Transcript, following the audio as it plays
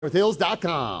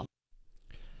Hills.com.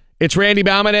 It's Randy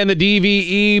Baumann and the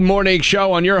DVE Morning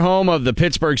Show on your home of the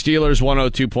Pittsburgh Steelers,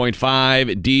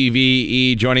 102.5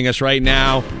 DVE. Joining us right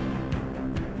now,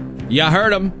 you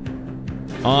heard him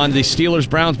on the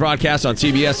Steelers-Browns broadcast on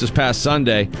CBS this past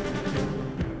Sunday.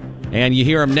 And you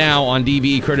hear him now on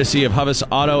DVE, courtesy of Huvis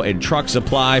Auto and Truck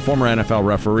Supply, former NFL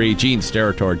referee Gene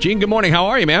Steratore. Gene, good morning. How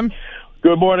are you, man?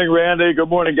 Good morning, Randy. Good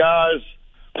morning, guys.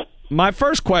 My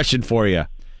first question for you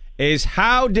is,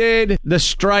 how did the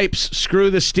Stripes screw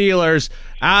the Steelers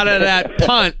out of that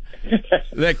punt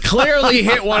that clearly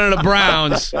hit one of the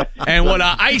Browns and would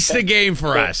have iced the game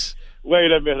for us?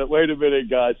 Wait a minute,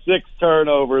 guys. 6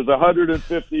 turnovers,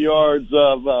 150 yards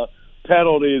of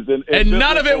penalties. And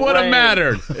none of it would have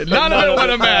mattered. None of it would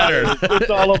have mattered.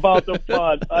 It's all about the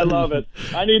punt. I love it.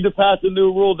 I need to pass a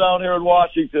new rule down here in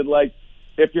Washington, like,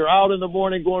 if you're out in the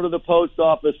morning going to the post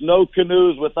office, no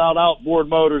canoes without outboard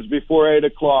motors before 8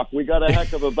 o'clock. We got a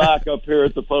heck of a backup here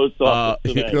at the post office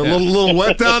today. A little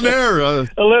wet down there? A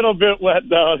little bit wet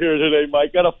down here today,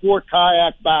 Mike. Got a 4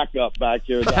 kayak backup back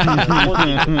here.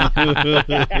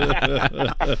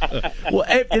 Well,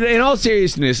 in all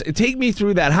seriousness, take me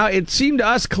through that. How it seemed to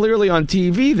us clearly on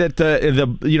TV that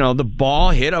the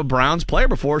ball hit a Browns player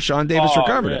before Sean Davis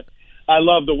recovered it. I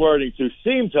love the wording, too.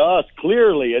 Seemed to us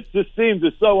clearly. It just seems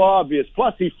so obvious.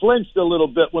 Plus, he flinched a little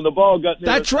bit when the ball got near.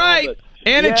 That's right.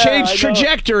 And it changed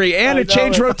trajectory, and it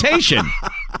changed rotation.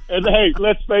 And, hey,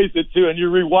 let's face it, too, and you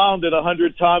rewound it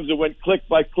 100 times. It went click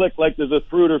by click like there's a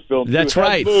Fruiter film. That's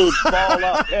right. Head moved, ball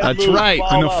up, head That's moved, right.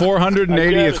 ball In the up.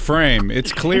 480th frame.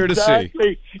 It's clear to see.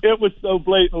 Exactly. It was so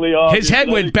blatantly obvious. His head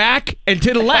went back and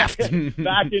to the left.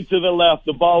 Back into the left.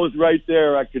 The ball was right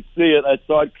there. I could see it. I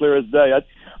saw it clear as day.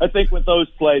 I think with those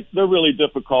plays, they're really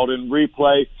difficult in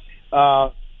replay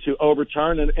to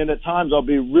overturn. And at times, I'll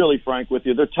be really frank with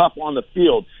you, they're tough on the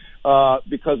field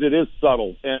because it is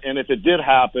subtle. And if it did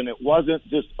happen, it wasn't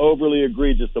just overly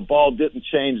egregious. The ball didn't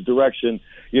change direction,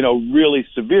 really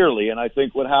severely. And I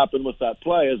think what happened with that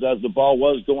play is as the ball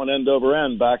was going end over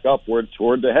end back upward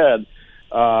toward the head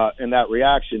in that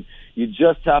reaction, you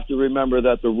just have to remember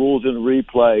that the rules in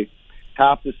replay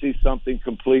have to see something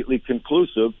completely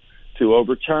conclusive to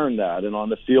overturn that. And on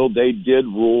the field, they did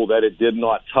rule that it did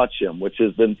not touch him, which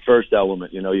is the first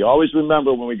element. You always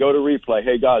remember when we go to replay,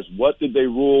 hey, guys, what did they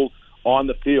rule on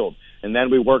the field? And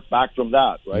then we work back from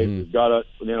that, right? Mm-hmm. We've got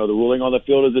the ruling on the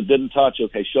field is it didn't touch.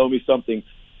 Okay, show me something,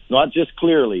 not just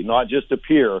clearly, not just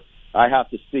appear. I have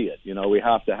to see it. We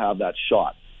have to have that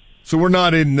shot. So we're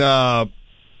not in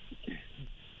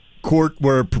court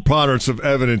where preponderance of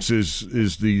evidence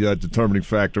is the determining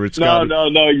factor. It's no,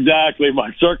 exactly,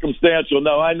 Mike. Circumstantial.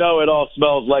 No, I know it all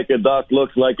smells like a duck,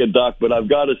 looks like a duck, but I've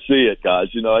got to see it, guys.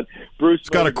 Bruce. It's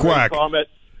got a quack. Comment.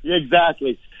 Yeah,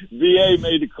 exactly. VA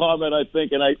made a comment, I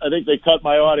think, and I think they cut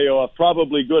my audio off.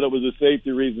 Probably good. It was a safety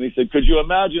reason. He said, "Could you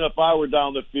imagine if I were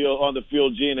on the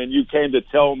field, Gene, and you came to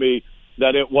tell me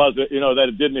that it wasn't, that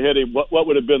it didn't hit him? What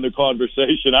would have been the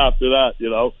conversation after that?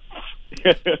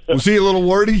 Was he a little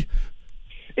wordy?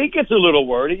 He gets a little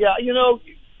wordy. Yeah,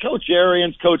 Coach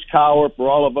Arians, Coach Cower, for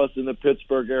all of us in the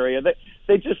Pittsburgh area,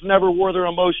 they just never wore their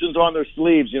emotions on their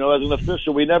sleeves. As an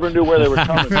official, we never knew where they were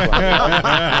coming from.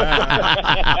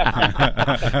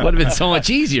 Would have been so much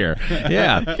easier.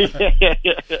 Yeah.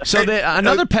 So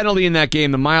another penalty in that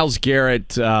game, the Myles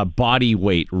Garrett body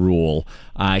weight rule.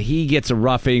 He gets a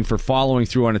roughing for following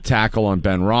through on a tackle on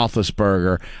Ben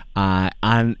Roethlisberger.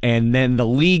 And then the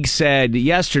league said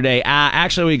yesterday,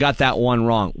 actually, we got that one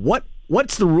wrong.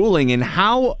 What's the ruling, and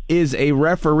how is a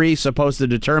referee supposed to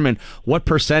determine what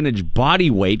percentage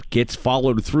body weight gets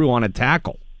followed through on a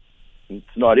tackle? It's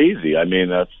not easy. I mean,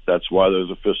 that's why those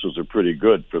officials are pretty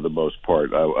good for the most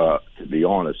part, to be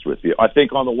honest with you. I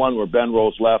think on the one where Ben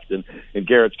rolls left and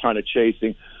Garrett's kind of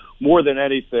chasing, more than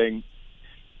anything,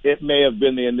 it may have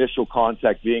been the initial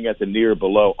contact being at the knee or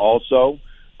below also.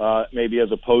 Maybe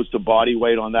as opposed to body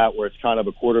weight on that, where it's kind of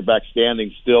a quarterback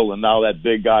standing still, and now that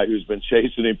big guy who's been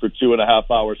chasing him for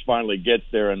 2.5 hours finally gets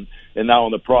there, and now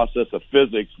in the process of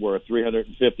physics, where a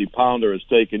 350-pounder is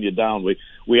taking you down,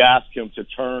 we ask him to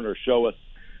turn or show us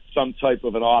some type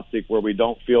of an optic where we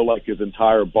don't feel like his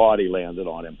entire body landed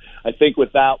on him. I think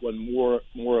with that one,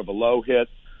 more of a low hit,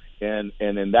 and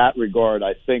in that regard,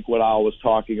 I think what I was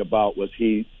talking about was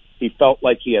he felt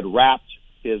like he had wrapped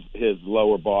his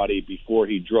lower body before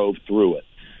he drove through it.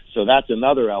 So that's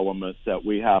another element that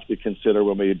we have to consider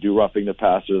when we do roughing the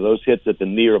passer. Those hits at the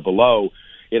knee or below,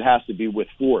 it has to be with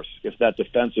force. If that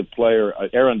defensive player,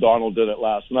 Aaron Donald did it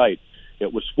last night,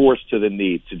 it was force to the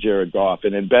knee to Jared Goff.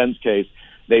 And in Ben's case,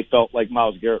 they felt like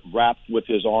Myles Garrett wrapped with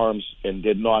his arms and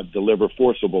did not deliver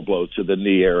forcible blows to the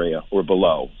knee area or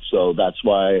below. So that's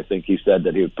why I think he said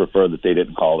that he would prefer that they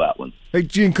didn't call that one. Hey,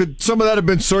 Gene, could some of that have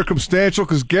been circumstantial?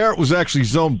 Because Garrett was actually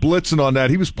zone blitzing on that.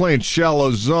 He was playing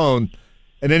shallow zone,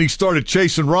 and then he started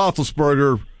chasing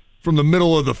Roethlisberger from the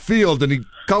middle of the field, and he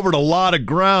covered a lot of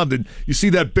ground. And you see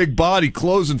that big body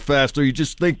closing faster. You're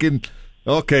just thinking,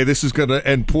 okay, this is going to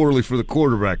end poorly for the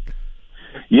quarterback.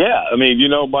 Yeah, I mean,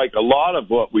 Mike, a lot of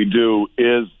what we do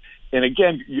is, and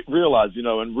again, you realize,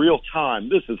 in real time,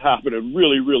 this is happening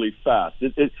really, really fast.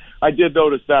 I did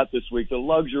notice that this week, the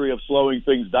luxury of slowing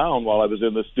things down while I was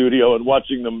in the studio and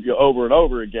watching them over and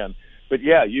over again. But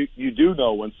yeah, you do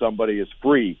know when somebody is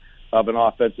free of an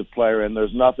offensive player, and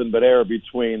there's nothing but air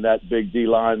between that big D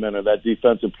lineman or that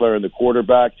defensive player and the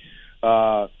quarterback.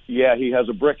 He has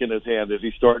a brick in his hand as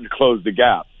he's starting to close the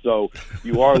gap. So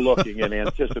you are looking and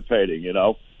anticipating,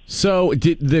 So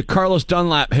did the Carlos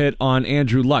Dunlap hit on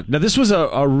Andrew Luck. Now, this was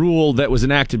a rule that was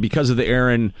enacted because of the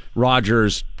Aaron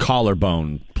Rodgers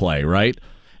collarbone play, right?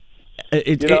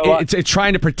 It's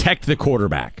trying to protect the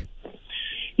quarterback.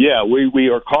 Yeah, we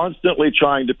are constantly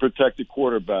trying to protect the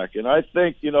quarterback. And I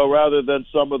think, rather than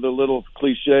some of the little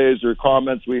cliches or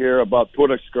comments we hear about put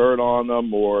a skirt on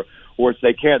them or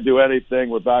they can't do anything,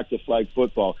 we're back to flag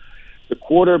football. The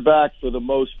quarterback, for the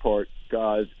most part,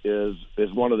 guys, is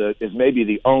maybe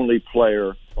the only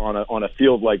player on a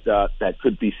field like that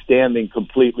could be standing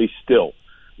completely still.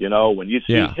 When you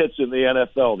see hits in the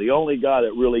NFL, the only guy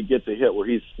that really gets a hit where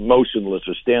he's motionless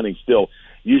or standing still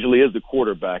usually is the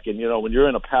quarterback. And, when you're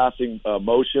in a passing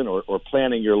motion or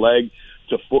planting your leg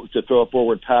to throw a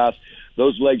forward pass,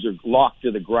 those legs are locked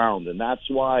to the ground. And that's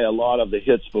why a lot of the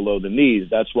hits below the knees,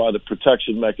 that's why the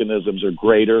protection mechanisms are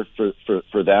greater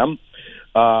for them.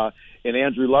 In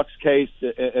Andrew Luck's case,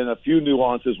 and a few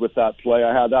nuances with that play,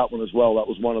 I had that one as well. That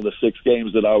was one of the 6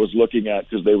 games that I was looking at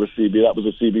because that was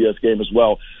a CBS game as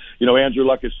well. Andrew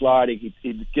Luck is sliding.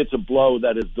 He gets a blow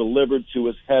that is delivered to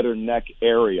his head or neck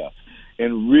area.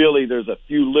 And really, there's a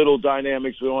few little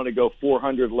dynamics. We want to go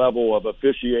 400 level of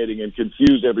officiating and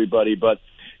confuse everybody. But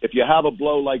if you have a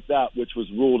blow like that, which was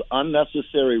ruled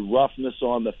unnecessary roughness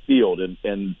on the field,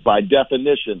 and by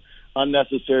definition,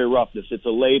 unnecessary roughness, it's a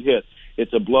late hit.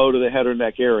 It's a blow to the head or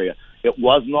neck area. It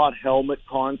was not helmet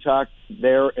contact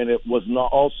there, and it was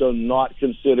also not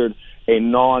considered a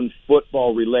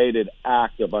non-football related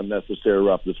act of unnecessary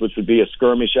roughness, which would be a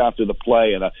skirmish after the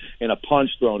play and a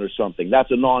punch thrown or something. That's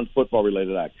a non-football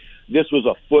related act. This was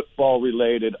a football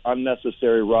related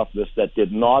unnecessary roughness that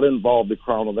did not involve the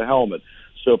crown of the helmet.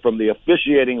 So from the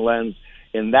officiating lens,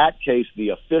 in that case, the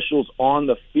officials on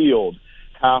the field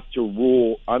have to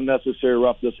rule unnecessary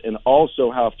roughness and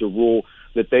also have to rule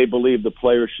that they believe the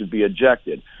player should be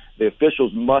ejected. The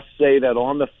officials must say that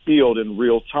on the field in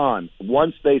real time.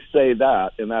 Once they say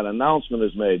that and that announcement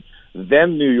is made,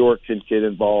 then New York can get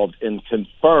involved and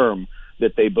confirm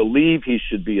that they believe he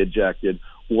should be ejected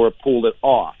or pull it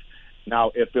off.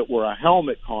 Now, if it were a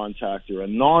helmet contact or a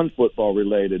non-football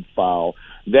related foul,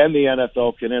 then the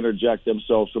NFL can interject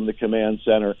themselves from the command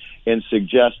center and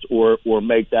suggest or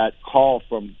make that call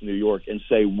from New York and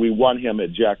say, we want him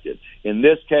ejected. In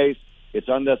this case, it's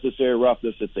unnecessary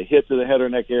roughness. It's a hit to the head or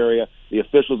neck area. The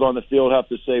officials on the field have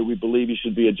to say, we believe he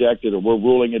should be ejected, or we're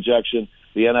ruling ejection.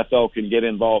 The NFL can get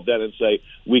involved then and say,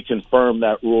 we confirm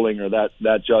that ruling or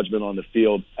that judgment on the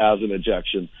field as an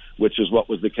ejection, which is what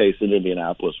was the case in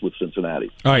Indianapolis with Cincinnati.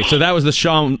 All right, so that was the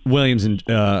Sean Williams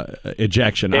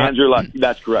ejection. Andrew Luck,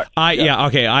 that's correct.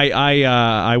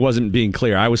 I wasn't being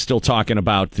clear. I was still talking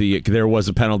about there was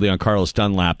a penalty on Carlos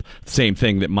Dunlap, same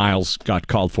thing that Myles got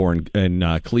called for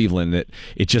in Cleveland. That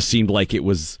it just seemed like it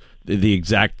was the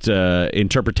exact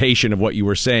interpretation of what you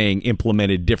were saying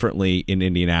implemented differently in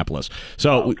Indianapolis.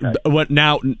 So what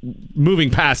now,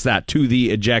 moving past that to the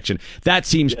ejection, that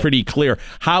seems pretty clear.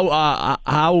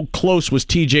 How close was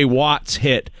TJ Watt's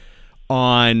hit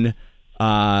on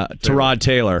Tyrod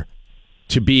Taylor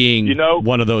to being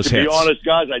one of those hits? To be honest,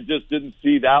 guys, I just didn't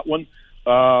see that one.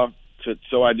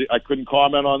 So I couldn't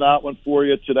comment on that one for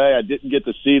you today. I didn't get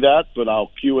to see that, but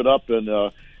I'll queue it up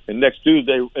and next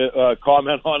Tuesday,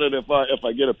 comment on it if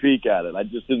I get a peek at it. I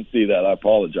just didn't see that. I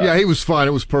apologize. Yeah, he was fine.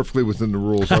 It was perfectly within the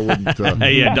rules. I wouldn't.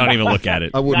 Yeah, don't even look at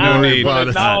it. I wouldn't worry about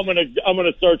it. Now I'm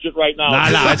gonna search it right now.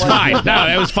 No, it's fine. No,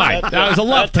 it was fine. That was a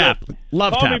love tap.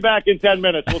 Call me back in 10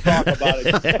 minutes. We'll talk about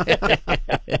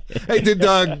it. Hey, did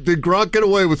Gronk get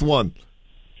away with one?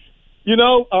 He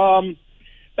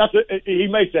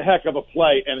makes a heck of a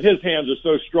play, and his hands are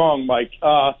so strong, Mike.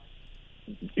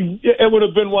 It would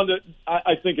have been one that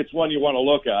I think it's one you want to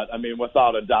look at. I mean,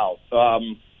 without a doubt.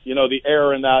 The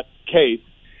error in that case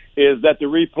is that the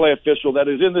replay official that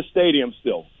is in the stadium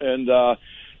still, and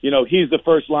he's the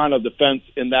first line of defense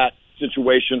in that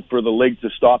situation for the league to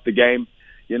stop the game.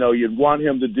 You'd want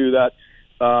him to do that.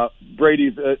 Brady,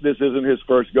 this isn't his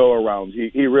first go around.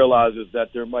 He realizes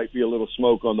that there might be a little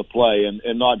smoke on the play,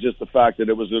 and not just the fact that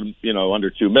it was under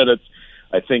 2 minutes.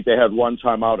 I think they had one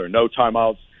timeout or no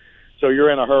timeouts, so you're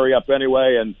in a hurry up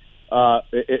anyway, and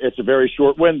it's a very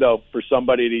short window for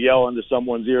somebody to yell into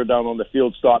someone's ear down on the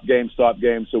field, stop game,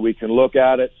 so we can look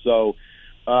at it. So,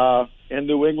 and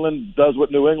New England does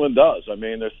what New England does. I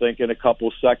mean, they're thinking a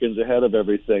couple seconds ahead of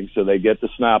everything, so they get the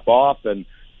snap off, and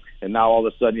now all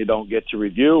of a sudden you don't get to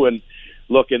review. And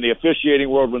look, in the officiating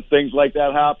world, when things like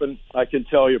that happen, I can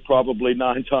tell you probably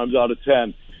 9 times out of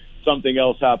 10, something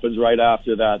else happens right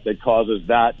after that causes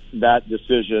that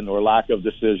decision or lack of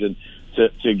decision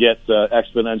to get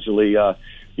exponentially,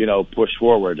 pushed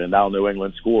forward. And now New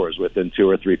England scores within 2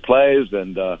 or 3 plays,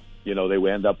 and,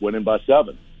 they end up winning by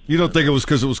 7. You don't think it was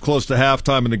because it was close to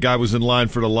halftime and the guy was in line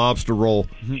for the lobster roll?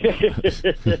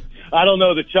 I don't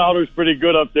know. The chowder's pretty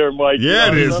good up there, Mike.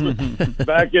 Yeah, it is.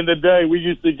 Back in the day, we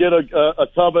used to get a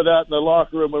tub of that in the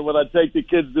locker room, and when I'd take the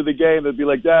kids to the game, they'd be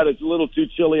like, Dad, it's a little too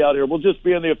chilly out here. We'll just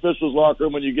be in the officials' locker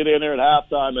room when you get in there at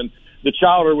halftime, and the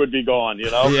chowder would be gone, Yeah.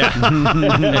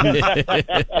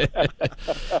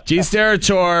 Gene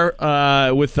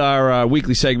Steratore with our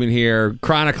weekly segment here,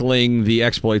 chronicling the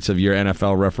exploits of your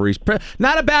NFL referees.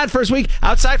 Not a bad first week.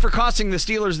 Outside for costing the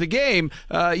Steelers the game,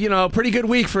 pretty good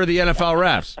week for the NFL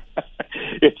refs.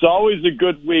 It's always a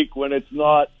good week when it's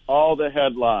not all the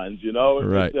headlines,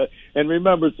 Right. And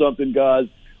remember something, guys.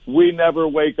 We never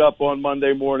wake up on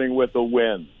Monday morning with a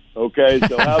win. Okay,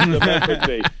 so have some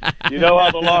empathy. You know how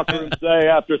the locker room say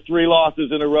after 3 losses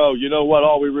in a row, you know what?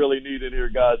 All we really need in here,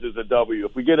 guys, is a W.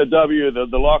 If we get a W,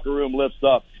 the locker room lifts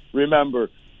up. Remember,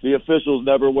 the officials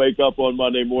never wake up on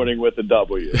Monday morning with a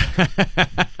W.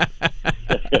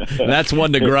 That's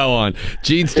one to grow on.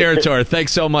 Gene Steratore,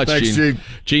 thanks so much, Thanks, Gene.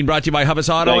 Gene brought to you by Hubbas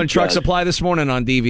Auto and Truck Supply this morning on DV.